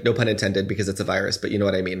we could. No pun intended, because it's a virus, but you know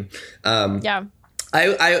what I mean. Yeah.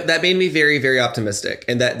 I that made me very, very optimistic.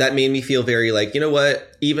 And that made me feel very like, you know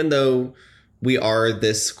what, even though we are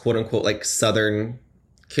this quote unquote like Southern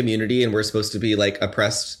community and we're supposed to be like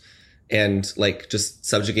oppressed and like just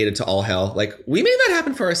subjugated to all hell, like we made that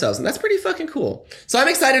happen for ourselves. And that's pretty fucking cool. So I'm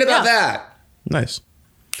excited about that. Nice.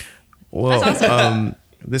 Well,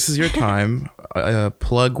 this is your time.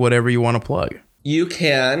 Plug whatever you want to plug. You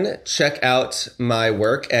can check out my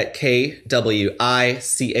work at KWICAL.com.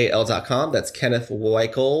 That's Kenneth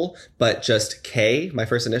Weichel, but just K, my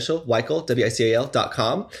first initial, Weichel,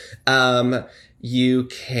 WICAL.com. You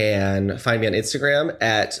can find me on Instagram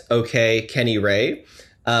at OKKennyRay.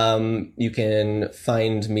 You can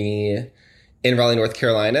find me in Raleigh, North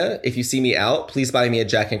Carolina. If you see me out, please buy me a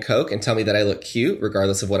Jack and Coke and tell me that I look cute,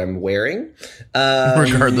 regardless of what I'm wearing.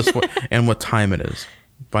 Regardless and what time it is.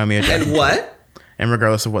 Buy me a Jack and what? And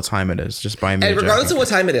regardless of what time it is, just buy me and regardless of what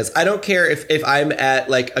time it is, I don't care if I'm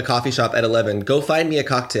at like a coffee shop at 11. Go find me a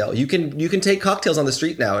cocktail. You can take cocktails on the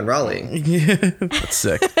street now in Raleigh. Yeah, that's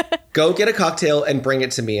sick. Go get a cocktail and bring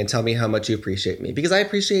it to me and tell me how much you appreciate me, because I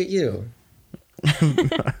appreciate you.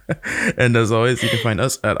 And as always, you can find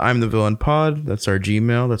us at I'm the Villain Pod. That's our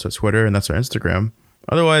Gmail, that's our Twitter, and that's our Instagram.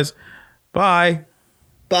 Otherwise, bye.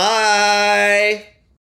 Bye.